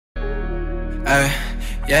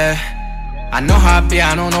yeah. I know how I be,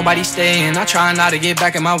 I know nobody staying. I try not to get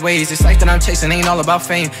back in my ways. This life that I'm chasing ain't all about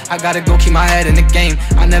fame. I gotta go keep my head in the game.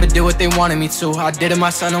 I never did what they wanted me to. I did it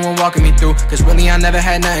myself, no one walking me through. Cause really I never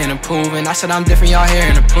had nothing to prove. And I said I'm different, y'all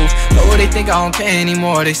hearing the proof. But what they think I don't care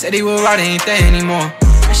anymore. They said they were right, they ain't there anymore.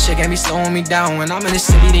 That shit can't be slowing me down. When I'm in the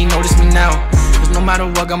city, they notice me now. Cause no matter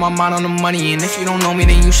what, got my mind on the money. And if you don't know me,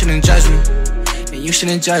 then you shouldn't judge me. Then you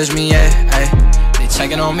shouldn't judge me, yeah, ayy.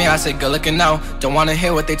 Checking on me, I say good looking out. Don't wanna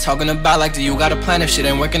hear what they talking about. Like, do you got a plan if shit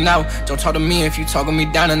ain't working out? Don't talk to me if you talking me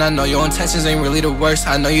down. And I know your intentions ain't really the worst.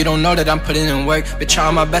 I know you don't know that I'm putting in work. Been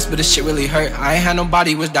trying my best, but this shit really hurt. I ain't had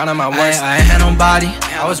nobody, was down on my worst. I ain't had nobody,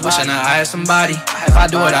 I was wishing that I had somebody. If I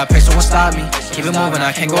do it, I pray someone stop me. Keep it moving,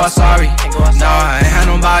 I can't go out sorry. No, I ain't had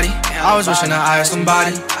nobody, I was wishing that I had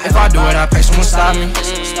somebody. If I do it, I pray someone stop me.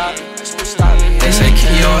 They say keep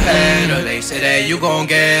your head up, they say that you gon'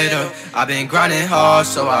 get up. I've been grinding hard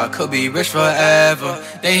so I could be rich forever.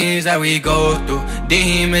 Things that we go through,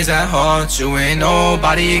 demons that haunt you. Ain't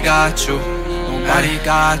nobody got you, nobody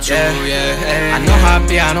got you, yeah. I know how I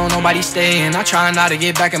be, I know nobody staying. I try not to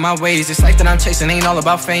get back in my ways. This life that I'm chasing ain't all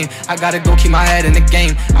about fame. I gotta go keep my head in the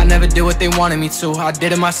game. I never did what they wanted me to. I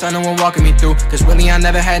did it myself, no one walking me through. Cause really I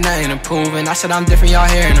never had nothing to prove. And I said I'm different, y'all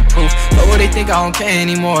hearing the proof. But what they think I don't care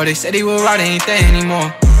anymore. They said they were right, they ain't there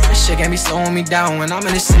anymore. This shit can't be slowing me down. When I'm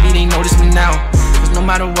in the city, they notice me now. Cause no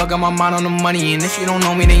matter what, got my mind on the money. And if you don't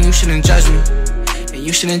know me, then you shouldn't judge me. Then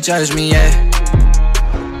you shouldn't judge me, yeah.